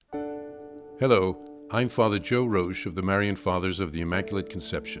Hello, I'm Father Joe Roche of the Marian Fathers of the Immaculate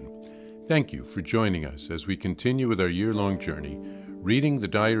Conception. Thank you for joining us as we continue with our year-long journey, reading the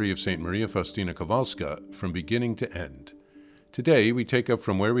diary of St. Maria Faustina Kowalska from beginning to end. Today we take up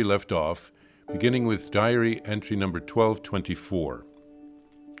from where we left off, beginning with diary entry number 1224.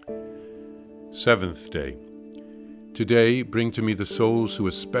 Seventh day. Today bring to me the souls who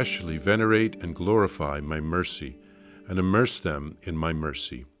especially venerate and glorify my mercy, and immerse them in my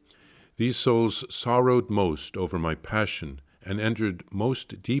mercy. These souls sorrowed most over my passion and entered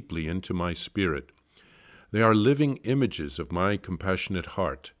most deeply into my spirit. They are living images of my compassionate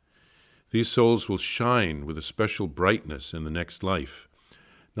heart. These souls will shine with a special brightness in the next life.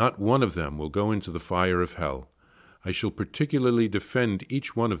 Not one of them will go into the fire of hell. I shall particularly defend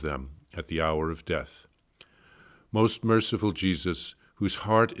each one of them at the hour of death. Most merciful Jesus, whose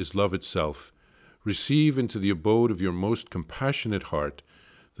heart is love itself, receive into the abode of your most compassionate heart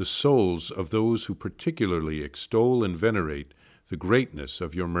the souls of those who particularly extol and venerate the greatness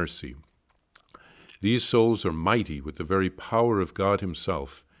of your mercy. These souls are mighty with the very power of God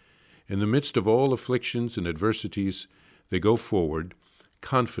himself. In the midst of all afflictions and adversities, they go forward,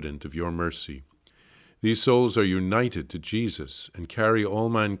 confident of your mercy. These souls are united to Jesus and carry all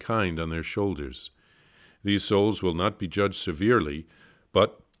mankind on their shoulders. These souls will not be judged severely,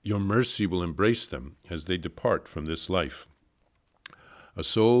 but your mercy will embrace them as they depart from this life. A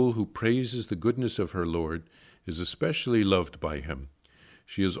soul who praises the goodness of her Lord is especially loved by him.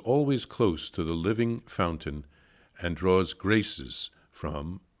 She is always close to the living fountain and draws graces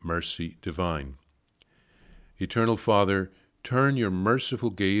from mercy divine. Eternal Father, turn your merciful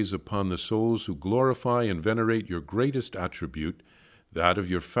gaze upon the souls who glorify and venerate your greatest attribute, that of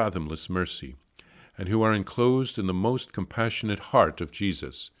your fathomless mercy, and who are enclosed in the most compassionate heart of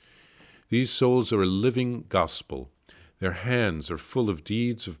Jesus. These souls are a living gospel. Their hands are full of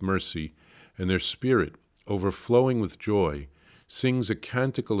deeds of mercy, and their spirit, overflowing with joy, sings a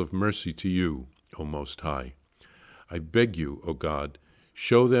canticle of mercy to you, O Most High. I beg you, O God,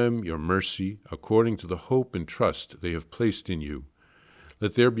 show them your mercy according to the hope and trust they have placed in you.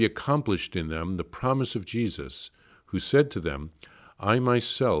 Let there be accomplished in them the promise of Jesus, who said to them, I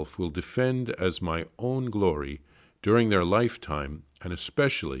myself will defend as my own glory during their lifetime, and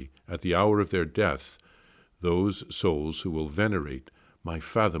especially at the hour of their death, those souls who will venerate my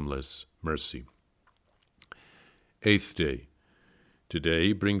fathomless mercy. Eighth day.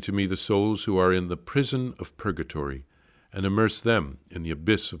 Today bring to me the souls who are in the prison of purgatory, and immerse them in the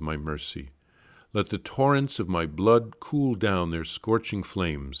abyss of my mercy. Let the torrents of my blood cool down their scorching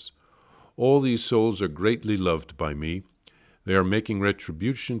flames. All these souls are greatly loved by me. They are making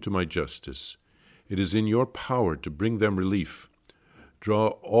retribution to my justice. It is in your power to bring them relief. Draw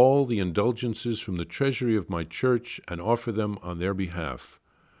all the indulgences from the treasury of my church and offer them on their behalf.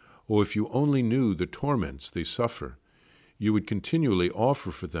 Oh, if you only knew the torments they suffer, you would continually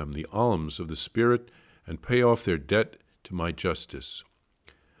offer for them the alms of the Spirit and pay off their debt to my justice.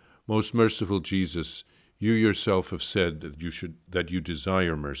 Most merciful Jesus, you yourself have said that you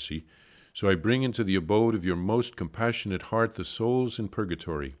desire mercy, so I bring into the abode of your most compassionate heart the souls in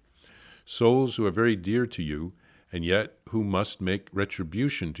purgatory, souls who are very dear to you, and yet who must make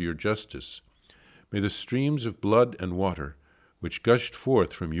retribution to your justice. May the streams of blood and water, which gushed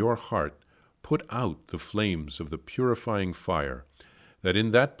forth from your heart, put out the flames of the purifying fire, that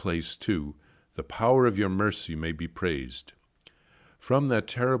in that place, too, the power of your mercy may be praised. From that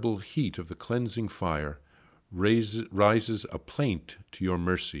terrible heat of the cleansing fire rises a plaint to your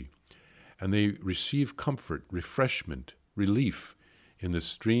mercy, and they receive comfort, refreshment, relief in the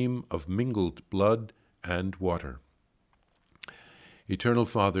stream of mingled blood and water. Eternal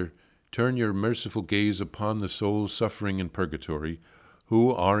Father, turn your merciful gaze upon the souls suffering in purgatory,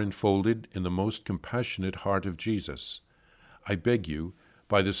 who are enfolded in the most compassionate heart of Jesus. I beg you,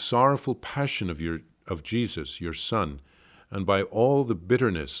 by the sorrowful passion of Jesus, your Son, and by all the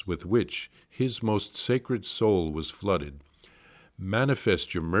bitterness with which his most sacred soul was flooded,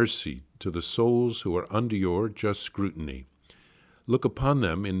 manifest your mercy to the souls who are under your just scrutiny. Look upon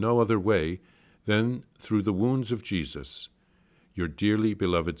them in no other way than through the wounds of Jesus, your dearly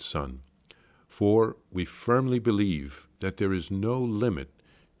beloved Son. For we firmly believe that there is no limit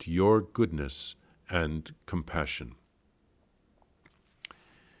to your goodness and compassion.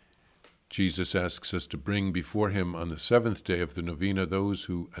 Jesus asks us to bring before him on the seventh day of the novena those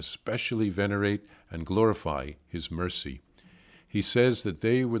who especially venerate and glorify his mercy. He says that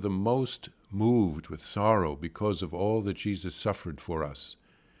they were the most moved with sorrow because of all that Jesus suffered for us.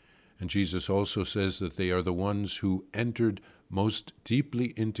 And Jesus also says that they are the ones who entered most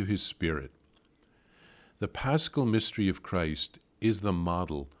deeply into his spirit. The Paschal mystery of Christ is the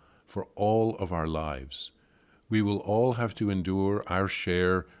model for all of our lives. We will all have to endure our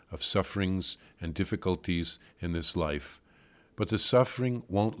share of sufferings and difficulties in this life, but the suffering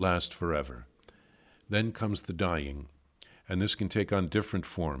won't last forever. Then comes the dying, and this can take on different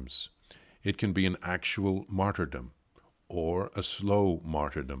forms. It can be an actual martyrdom, or a slow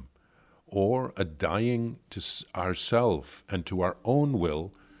martyrdom, or a dying to ourself and to our own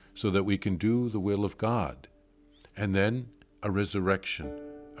will so that we can do the will of God. And then a resurrection,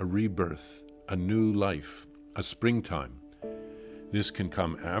 a rebirth, a new life, a springtime. This can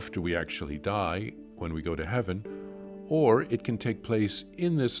come after we actually die, when we go to heaven, or it can take place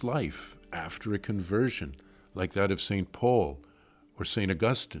in this life after a conversion, like that of St. Paul or St.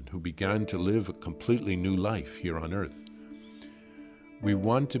 Augustine, who began to live a completely new life here on earth. We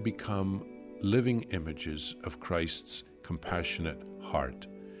want to become living images of Christ's compassionate heart,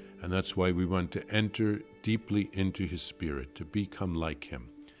 and that's why we want to enter deeply into his spirit, to become like him.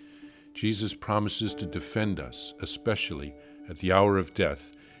 Jesus promises to defend us, especially at the hour of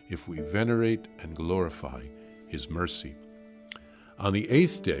death, if we venerate and glorify his mercy. On the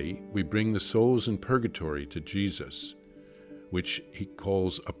 8th day, we bring the souls in purgatory to Jesus, which he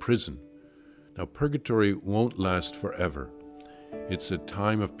calls a prison. Now, purgatory won't last forever. It's a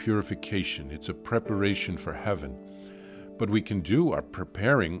time of purification. It's a preparation for heaven. But we can do our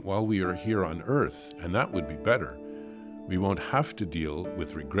preparing while we are here on earth, and that would be better. We won't have to deal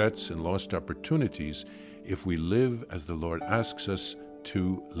with regrets and lost opportunities if we live as the Lord asks us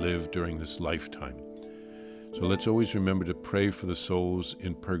to live during this lifetime. So let's always remember to pray for the souls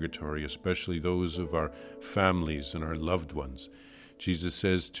in purgatory, especially those of our families and our loved ones. Jesus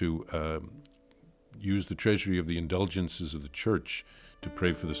says to use the treasury of the indulgences of the church to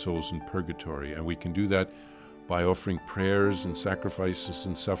pray for the souls in purgatory, and we can do that by offering prayers and sacrifices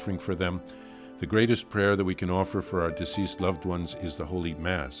and suffering for them. The greatest prayer that we can offer for our deceased loved ones is the Holy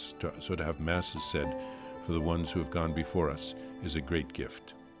Mass. So to have Masses said for the ones who have gone before us is a great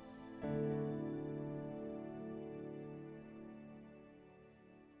gift.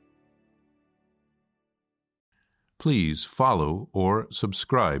 Please follow or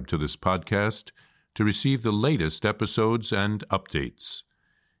subscribe to this podcast to receive the latest episodes and updates.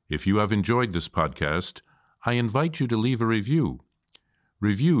 If you have enjoyed this podcast, I invite you to leave a review.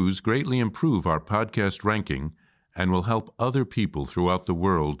 Reviews greatly improve our podcast ranking and will help other people throughout the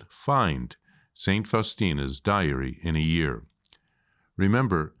world find St. Faustina's Diary in a Year.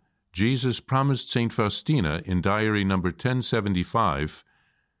 Remember, Jesus promised St. Faustina in Diary number 1075,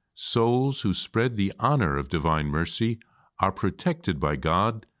 souls who spread the honor of divine mercy are protected by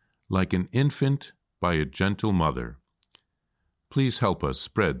God like an infant by a gentle mother. Please help us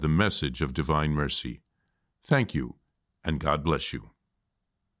spread the message of divine mercy. Thank you, and God bless you.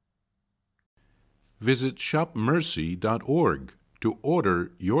 Visit shopmercy.org to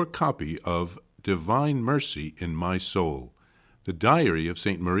order your copy of Divine Mercy in My Soul, the Diary of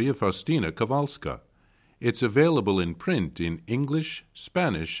St. Maria Faustina Kowalska. It's available in print in English,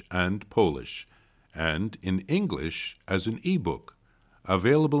 Spanish, and Polish, and in English as an e-book,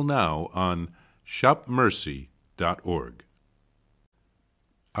 available now on shopmercy.org.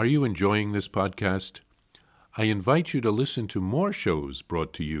 Are you enjoying this podcast? I invite you to listen to more shows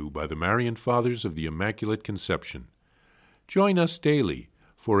brought to you by the Marian Fathers of the Immaculate Conception. Join us daily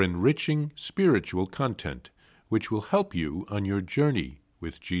for enriching spiritual content, which will help you on your journey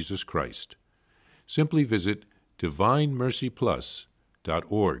with Jesus Christ. Simply visit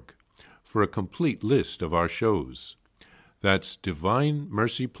DivineMercyPlus.org for a complete list of our shows. That's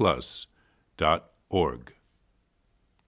DivineMercyPlus.org.